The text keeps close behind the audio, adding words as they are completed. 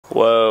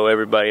Whoa,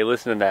 everybody,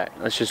 listen to that.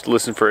 Let's just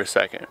listen for a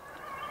second.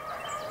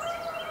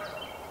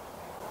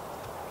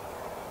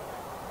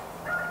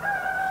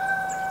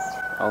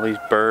 All these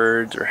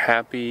birds are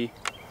happy.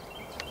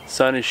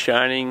 Sun is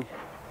shining. You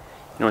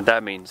know what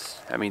that means?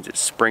 That means it's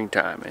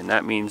springtime, and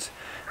that means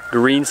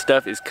green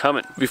stuff is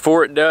coming.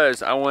 Before it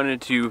does, I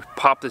wanted to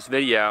pop this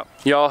video out.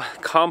 Y'all,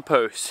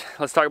 compost.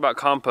 Let's talk about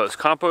compost.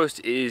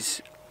 Compost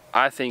is,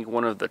 I think,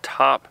 one of the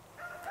top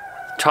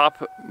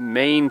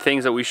main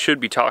things that we should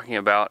be talking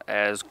about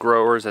as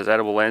growers, as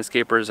edible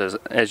landscapers,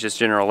 as just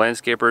general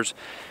landscapers.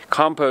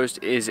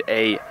 Compost is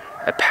a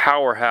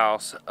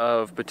powerhouse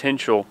of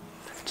potential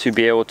to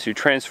be able to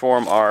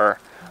transform our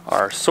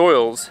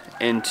soils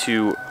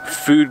into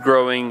food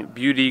growing,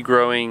 beauty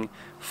growing,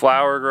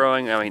 flower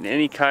growing, I mean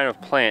any kind of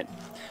plant,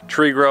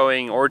 tree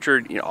growing,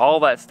 orchard, you know, all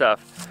that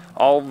stuff.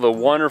 All the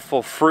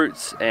wonderful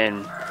fruits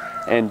and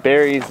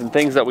berries and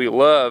things that we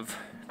love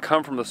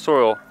come from the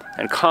soil,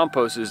 and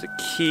compost is a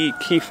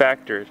key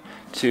factor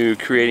to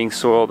creating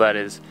soil that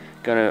is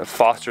going to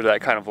foster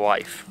that kind of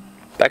life.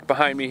 Back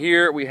behind me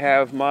here we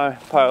have my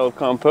pile of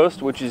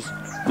compost, which is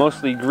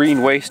mostly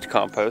green waste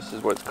compost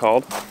is what it's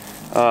called.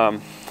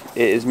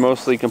 It is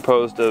mostly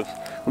composed of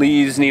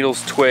leaves,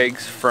 needles,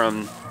 twigs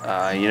from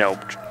you know,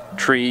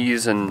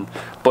 trees and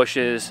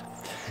bushes,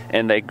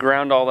 and they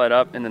ground all that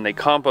up and then they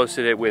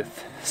composted it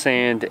with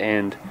sand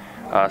and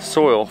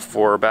soil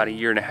for about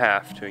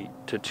 1.5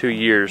 to 2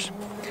 years.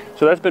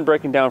 So that's been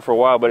breaking down for a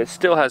while, but it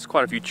still has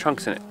quite a few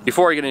chunks in it.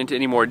 Before I get into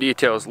any more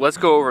details, let's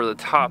go over the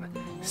top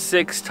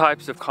 6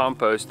 types of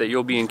compost that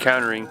you'll be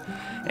encountering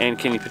and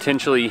can you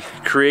potentially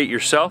create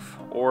yourself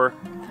or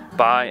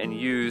buy and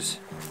use.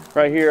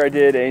 Right here I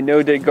did a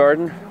no-dig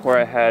garden where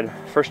I had,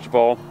 first of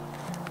all,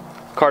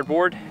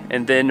 cardboard,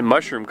 and then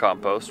mushroom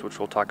compost, which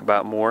we'll talk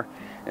about more,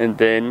 and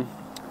then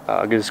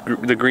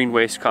the green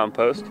waste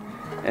compost,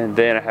 and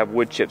then I have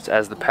wood chips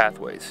as the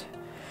pathways.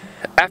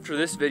 After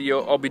this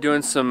video, I'll be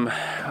doing some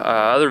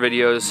other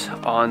videos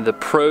on the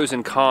pros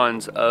and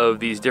cons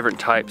of these different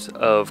types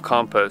of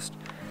compost,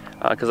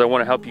 because I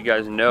want to help you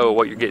guys know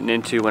what you're getting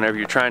into whenever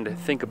you're trying to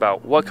think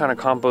about what kind of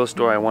compost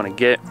do I want to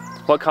get,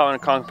 what kind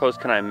of compost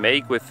can I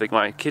make with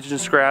my kitchen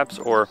scraps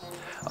or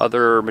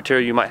other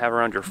material you might have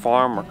around your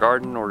farm or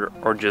garden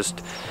or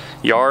just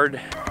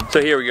yard.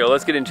 So here we go,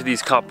 let's get into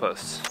these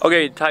composts.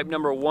 Okay, type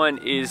number 1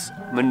 is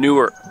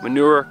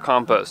manure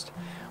compost.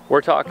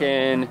 We're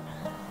talking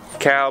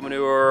cow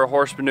manure,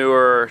 horse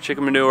manure,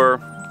 chicken manure,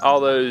 all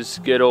those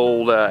good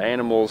old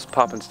animals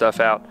popping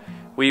stuff out.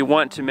 We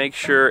want to make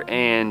sure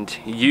and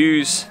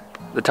use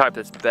the type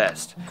that's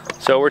best.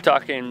 So we're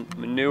talking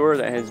manure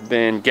that has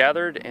been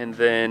gathered and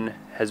then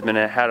has been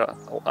had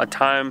a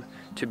time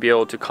to be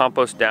able to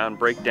compost down,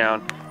 break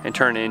down, and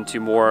turn into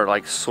more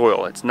like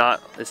soil. It's not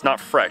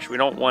fresh. We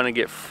don't want to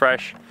get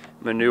fresh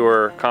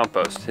manure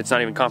compost. It's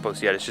not even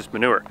compost yet, it's just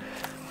manure.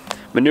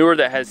 Manure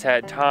that has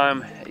had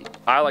time,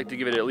 I like to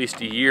give it at least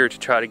a year to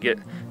try to get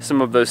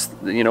some of those,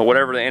 you know,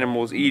 whatever the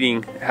animal's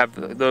eating,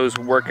 have those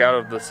work out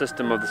of the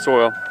system of the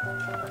soil,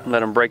 let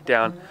them break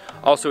down.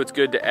 Also, it's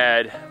good to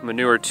add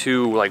manure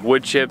to like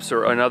wood chips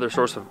or another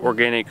source of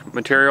organic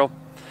material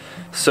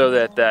so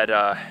that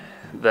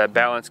that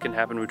balance can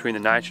happen between the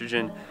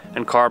nitrogen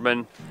and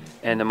carbon,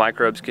 and the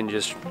microbes can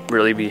just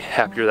really be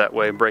happier that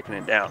way, breaking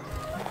it down.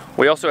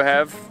 We also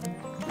have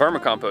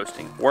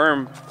vermicomposting,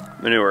 worm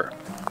manure,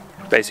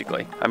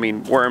 basically. I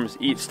mean, worms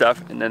eat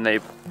stuff and then they,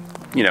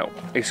 you know,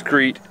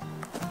 excrete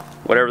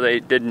whatever they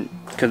didn't,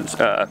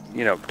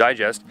 you know,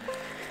 digest,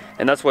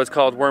 and that's what's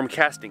called worm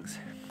castings.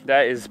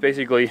 That is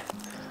basically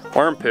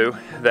worm poo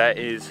that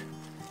is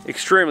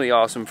extremely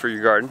awesome for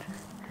your garden,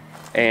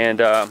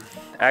 and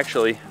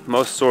actually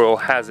most soil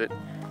has it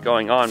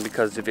going on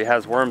because if it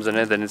has worms in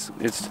it, then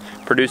it's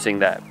producing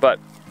that. But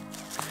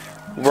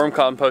worm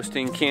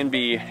composting can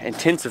be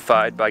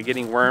intensified by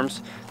getting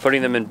worms,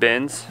 putting them in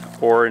bins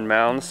or in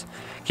mounds,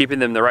 keeping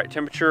them the right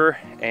temperature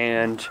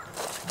and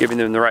giving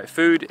them the right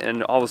food,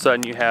 and all of a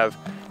sudden you have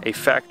a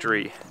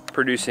factory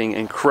producing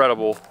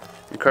incredible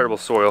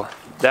soil.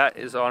 That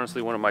is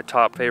honestly one of my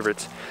top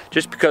favorites,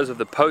 just because of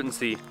the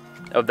potency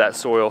of that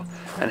soil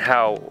and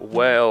how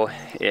well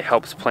it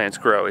helps plants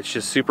grow. It's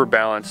just super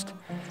balanced,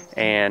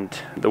 and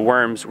the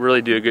worms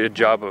really do a good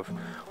job of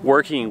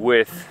working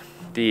with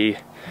the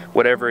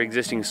whatever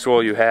existing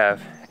soil you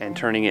have and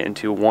turning it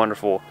into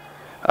wonderful,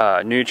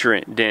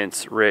 nutrient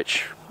dense,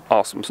 rich,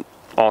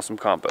 awesome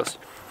compost.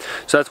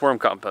 So that's worm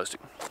composting.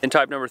 In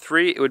type number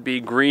 3, it would be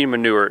green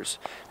manures.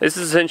 This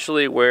is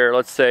essentially where,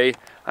 let's say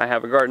I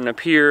have a garden up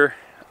here,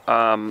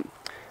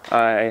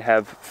 I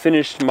have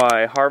finished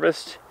my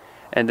harvest,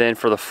 and then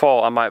for the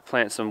fall I might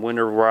plant some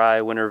winter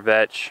rye, winter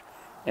vetch,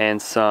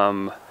 and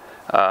some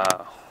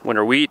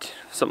winter wheat,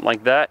 something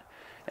like that,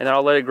 and then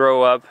I'll let it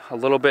grow up a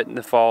little bit in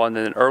the fall, and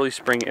then in early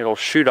spring it'll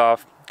shoot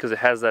off because it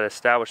has that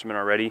establishment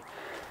already.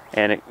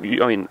 And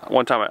I mean,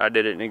 one time I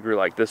did it and it grew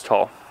like this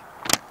tall,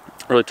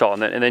 really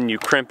tall, and then you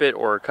crimp it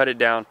or cut it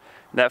down,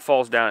 and that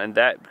falls down, and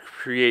that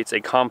creates a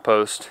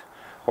compost,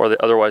 or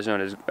otherwise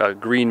known as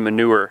green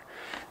manure.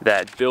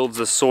 that builds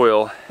the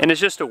soil, and it's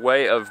just a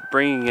way of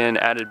bringing in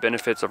added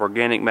benefits of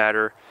organic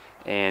matter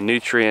and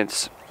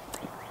nutrients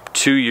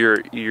to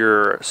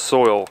your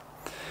soil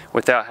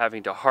without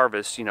having to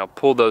harvest,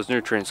 pull those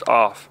nutrients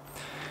off.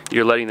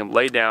 You're letting them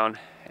lay down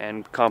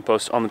and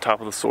compost on the top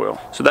of the soil.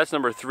 So that's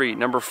number 3.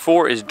 Number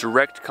 4 is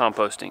direct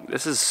composting.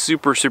 This is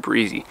super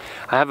easy.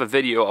 I have a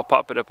video, I'll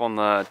pop it up on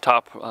the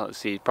top, let's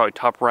see, probably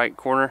top right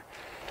corner,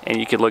 and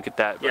you can look at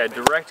that. Yeah,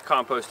 direct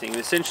composting.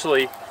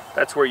 Essentially,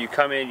 that's where you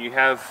come in, you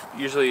have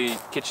usually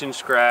kitchen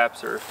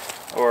scraps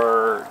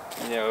or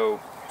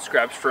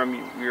scraps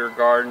from your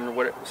garden,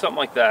 something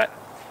like that.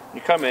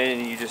 You come in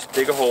and you just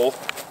dig a hole.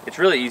 It's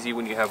really easy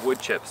when you have wood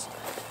chips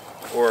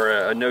or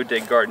a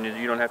no-dig garden.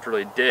 You don't have to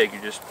really dig.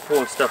 You're just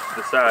pulling stuff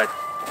to the side.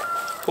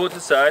 Pull it to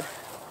the side,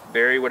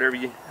 bury whatever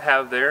you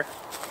have there,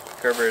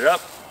 cover it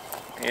up,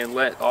 and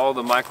let all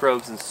the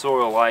microbes and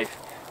soil life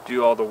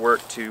do all the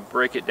work to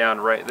break it down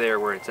right there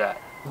where it's at.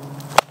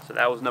 So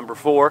that was number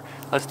 4.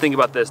 Let's think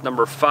about this.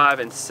 Number 5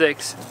 and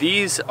 6.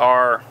 These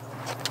are,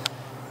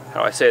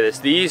 how do I say this?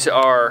 These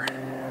are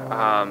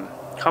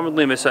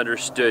commonly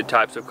misunderstood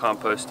types of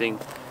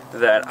composting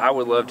that I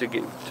would love to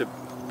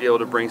be able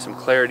to bring some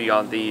clarity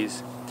on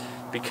these,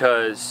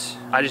 because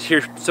I just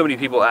hear so many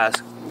people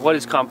ask, what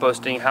is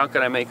composting? How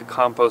can I make a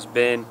compost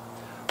bin?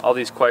 All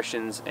these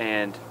questions,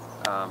 and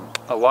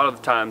a lot of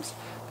the times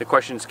the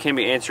questions can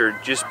be answered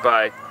just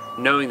by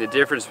knowing the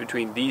difference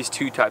between these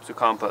 2 types of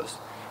compost.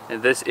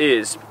 And this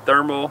is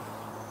thermal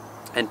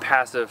and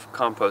passive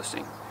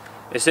composting.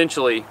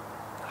 Essentially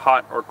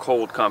hot or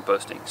cold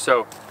composting.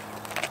 So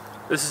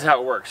this is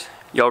how it works.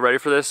 Y'all ready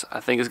for this? I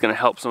think it's going to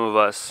help some of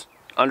us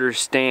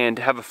understand,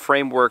 have a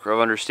framework of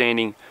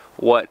understanding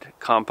what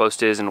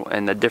compost is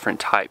and the different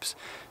types.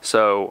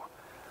 So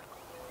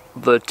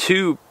the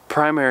 2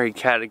 primary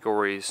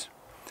categories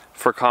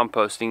for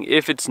composting,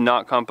 if it's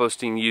not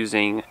composting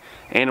using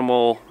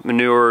animal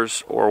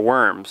manures or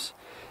worms,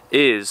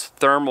 is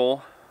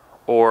thermal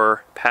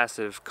or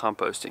passive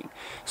composting.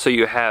 So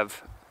you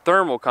have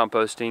thermal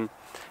composting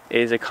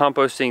is a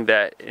composting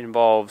that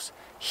involves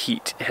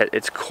heat.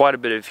 It's quite a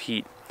bit of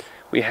heat.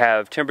 We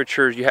have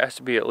temperatures, you have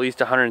to be at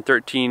least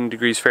 113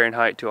 degrees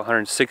Fahrenheit to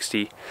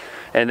 160,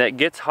 and that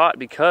gets hot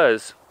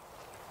because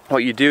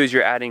what you do is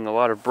you're adding a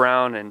lot of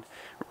brown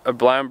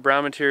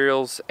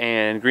materials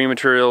and green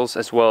materials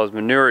as well as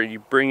manure. You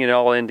bring it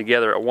all in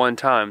together at one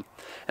time,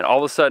 and all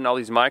of a sudden all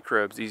these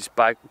microbes, these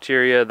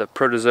bacteria, the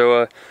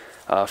protozoa,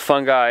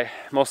 fungi,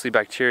 mostly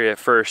bacteria at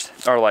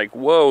first, are like,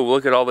 whoa,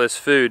 look at all this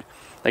food.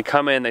 They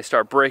come in, they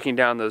start breaking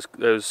down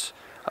those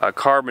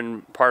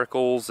carbon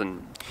particles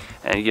and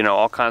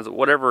all kinds of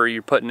whatever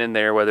you're putting in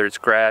there, whether it's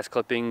grass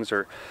clippings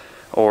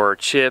or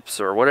chips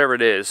or whatever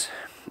it is.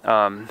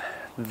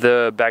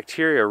 The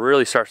bacteria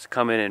really starts to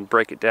come in and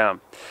break it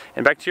down.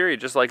 And bacteria,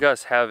 just like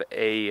us, have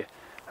a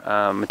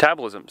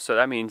metabolism, so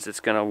that means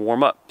it's going to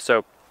warm up.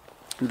 So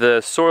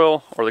the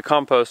soil or the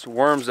compost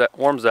warms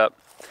up,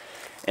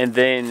 and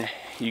then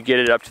you get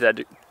it up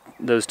to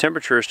those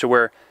temperatures to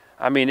where,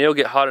 it'll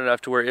get hot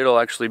enough to where it'll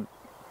actually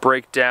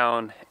break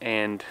down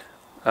and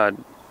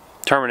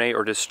terminate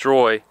or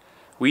destroy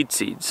weed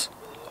seeds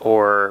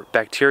or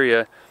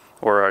bacteria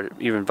or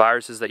even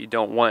viruses that you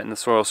don't want in the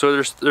soil.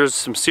 So there's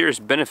some serious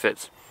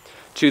benefits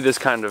to this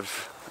kind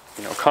of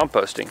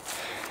composting.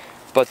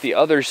 But the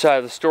other side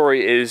of the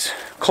story is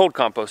cold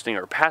composting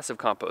or passive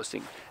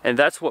composting, and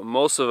that's what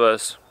most of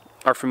us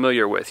are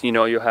familiar with.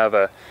 You'll have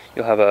a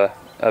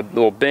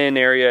little bin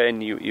area,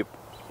 and you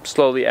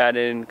slowly add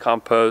in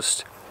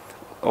compost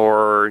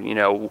or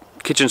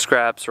kitchen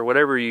scraps or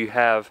whatever you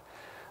have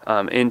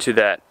into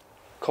that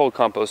cold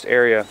compost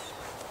area.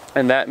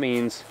 And that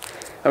means,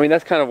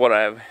 that's kind of what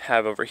I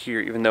have over here,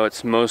 even though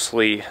it's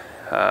mostly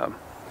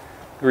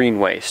green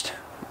waste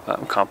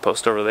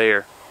compost over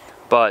there.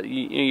 But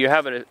you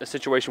have a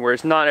situation where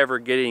it's not ever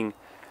getting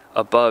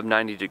above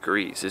 90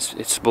 degrees.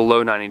 It's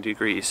below 90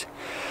 degrees.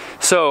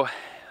 So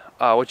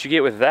what you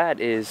get with that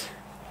is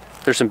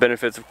there's some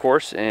benefits, of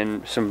course,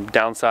 and some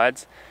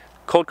downsides.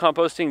 Cold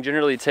composting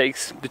generally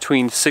takes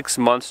between 6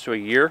 months to a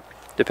year,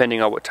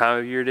 depending on what time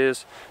of year it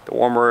is. The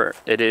warmer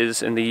it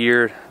is in the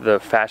year, the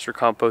faster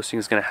composting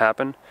is going to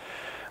happen.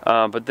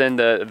 But then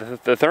the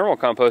thermal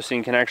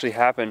composting can actually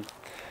happen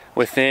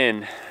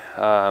within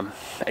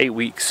 8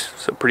 weeks,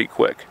 so pretty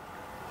quick.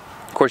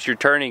 Of course, you're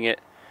turning it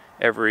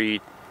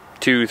every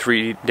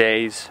 2-3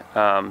 days,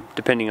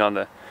 depending on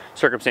the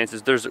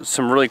circumstances. There's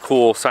some really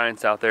cool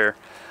science out there,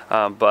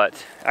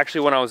 but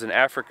actually when I was in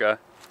Africa,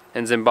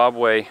 in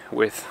Zimbabwe,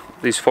 with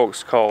these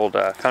folks called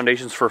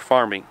Foundations for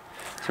Farming,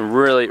 some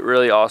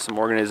really awesome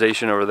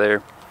organization over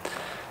there,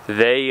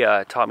 they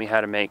taught me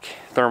how to make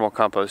thermal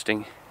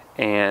composting,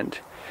 and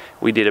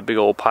we did a big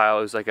old pile.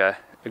 It was like a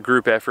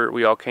group effort.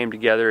 We all came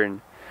together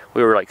and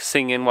we were like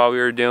singing while we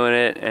were doing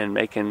it and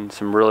making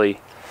some really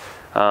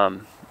a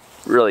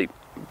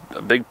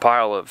big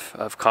pile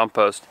of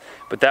compost.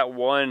 But that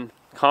one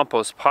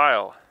compost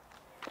pile,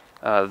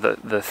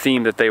 the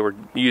theme that they were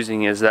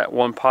using is that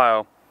one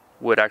pile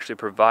would actually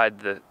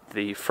provide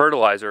the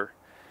fertilizer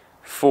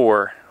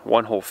for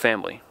one whole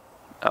family.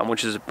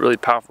 which is a really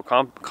powerful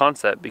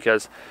concept,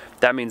 because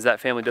that means that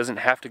family doesn't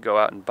have to go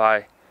out and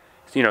buy,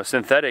 you know,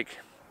 synthetic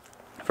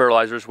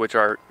fertilizers, which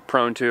are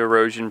prone to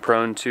erosion,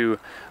 prone to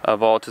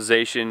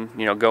volatilization,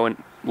 you know,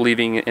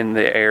 leaving in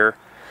the air.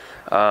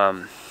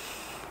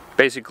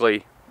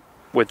 Basically,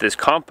 with this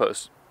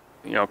compost,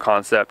 you know,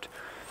 concept,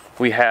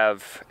 we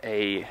have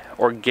a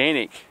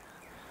organic,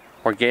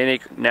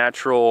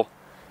 natural,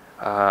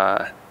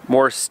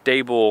 more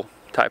stable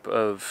type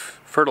of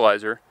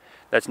fertilizer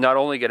that's not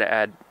only going to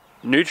add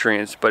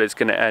nutrients, but it's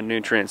going to add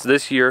nutrients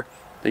this year,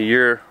 the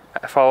year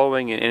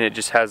following, and it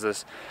just has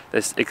this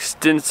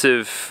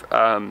extensive,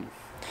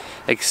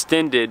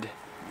 extended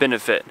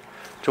benefit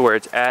to where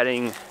it's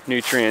adding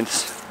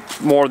nutrients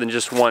more than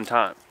just one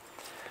time,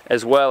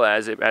 as well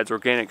as it adds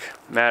organic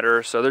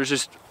matter. So there's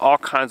just all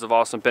kinds of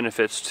awesome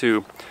benefits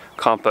to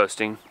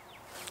composting,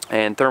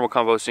 and thermal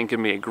composting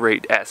can be a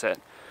great asset,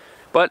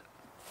 but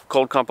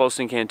cold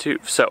composting can too.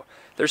 So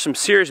there's some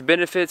serious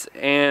benefits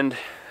and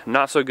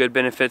not so good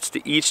benefits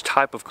to each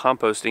type of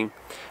composting,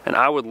 and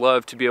I would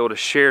love to be able to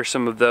share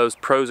some of those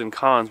pros and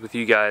cons with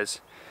you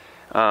guys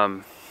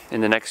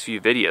in the next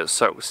few videos.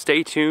 So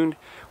stay tuned.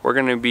 We're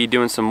going to be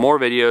doing some more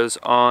videos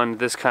on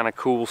this kind of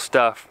cool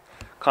stuff,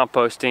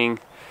 composting.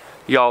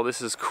 Y'all,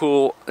 this is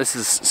cool. This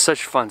is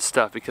such fun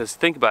stuff, because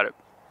think about it.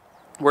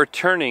 We're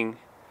turning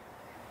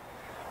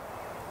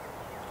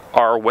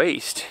our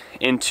waste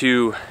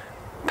into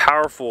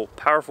powerful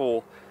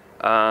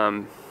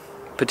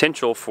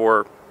potential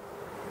for,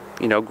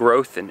 you know,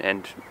 growth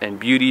and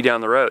beauty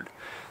down the road.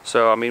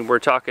 So I mean, we're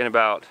talking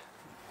about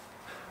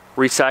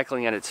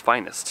recycling at its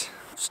finest.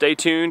 Stay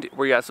tuned.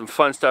 We got some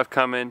fun stuff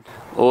coming.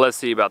 Let's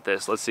see about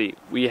this. Let's see.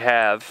 We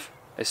have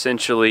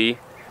essentially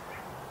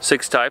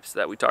 6 types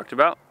that we talked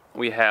about.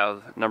 We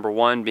have number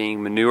 1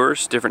 being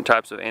manures, different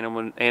types of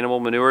animal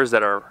manures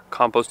that are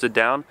composted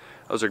down.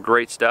 Those are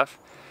great stuff.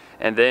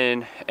 And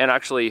then, and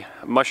actually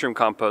mushroom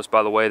compost,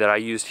 by the way, that I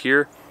used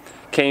here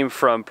came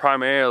from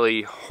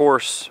primarily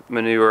horse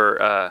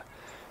manure,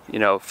 you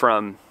know,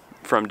 from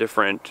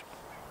different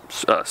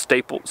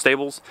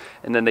stables,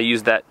 and then they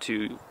use that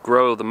to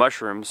grow the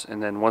mushrooms,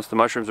 and then once the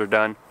mushrooms are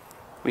done,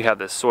 we have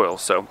this soil.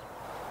 So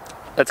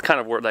that's kind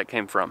of where that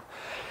came from.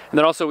 And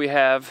then also we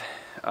have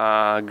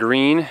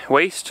green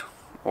waste,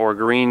 or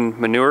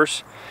green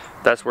manures.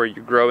 That's where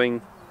you're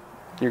growing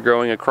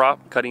a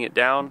crop, cutting it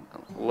down,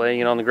 laying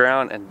it on the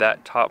ground, and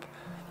that top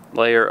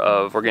layer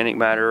of organic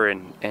matter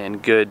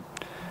and good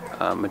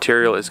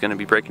material is going to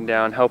be breaking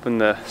down, helping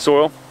the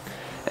soil.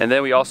 And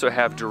then we also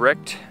have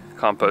direct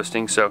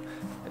composting. So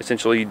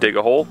essentially you dig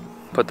a hole,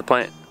 put the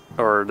plant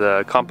or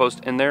the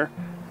compost in there,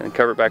 and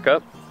cover it back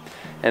up.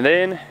 And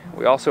then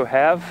we also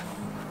have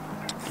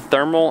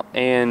thermal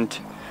and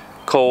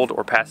cold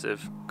or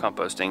passive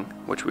composting,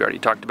 which we already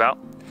talked about.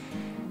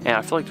 And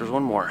I feel like there's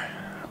one more.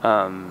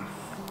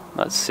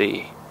 Let's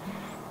see.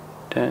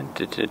 Dun,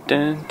 dun, dun,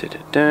 dun, dun,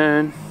 dun,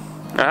 dun.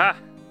 Aha!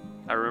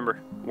 I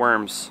remember.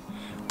 Worms.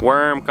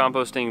 Worm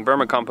composting,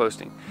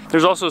 vermicomposting.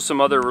 There's also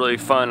some other really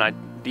fun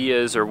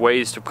ideas or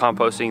ways to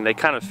composting. They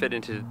kind of fit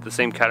into the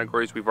same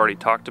categories we've already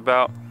talked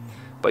about.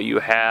 But you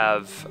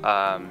have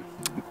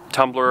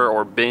tumbler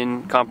or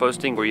bin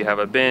composting, where you have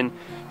a bin,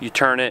 you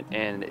turn it,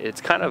 and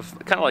it's kind of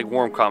like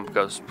warm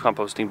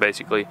composting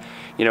basically.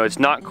 You know, it's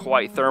not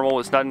quite thermal,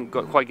 it's not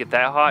quite get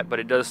that hot, but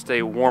it does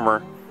stay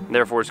warmer, and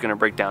therefore it's going to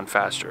break down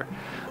faster.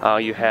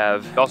 You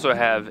also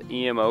have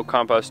EMO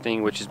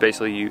composting, which is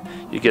basically you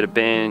get a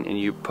bin and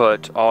you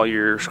put all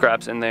your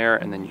scraps in there,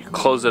 and then you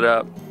close it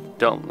up,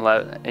 don't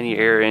let any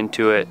air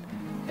into it,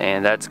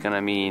 and that's going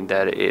to mean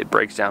that it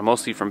breaks down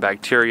mostly from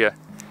bacteria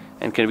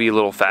and can be a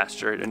little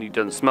faster, and it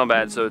doesn't smell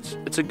bad. So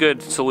it's a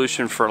good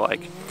solution for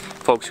like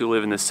folks who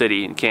live in the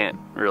city and can't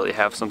really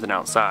have something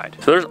outside.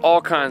 So there's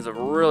all kinds of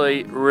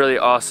really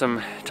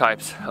awesome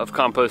types of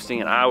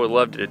composting, and I would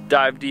love to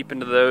dive deep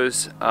into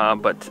those,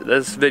 but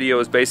this video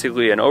is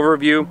basically an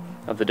overview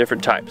of the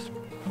different types.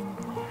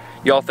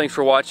 Y'all, thanks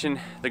for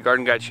watching the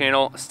Gardenguy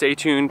channel. Stay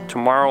tuned.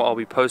 Tomorrow I'll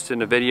be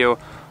posting a video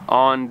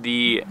on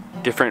the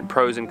different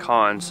pros and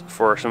cons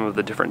for some of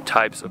the different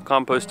types of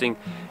composting,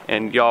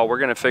 and y'all, we're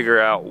gonna figure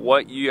out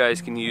what you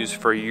guys can use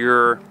for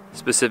your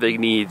specific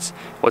needs,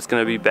 what's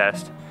gonna be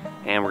best,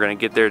 and we're gonna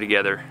get there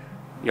together.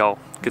 Y'all,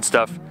 good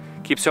stuff.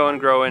 Keep sowing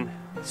and growing.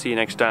 See you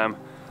next time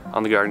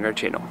on the Gardenguy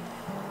channel.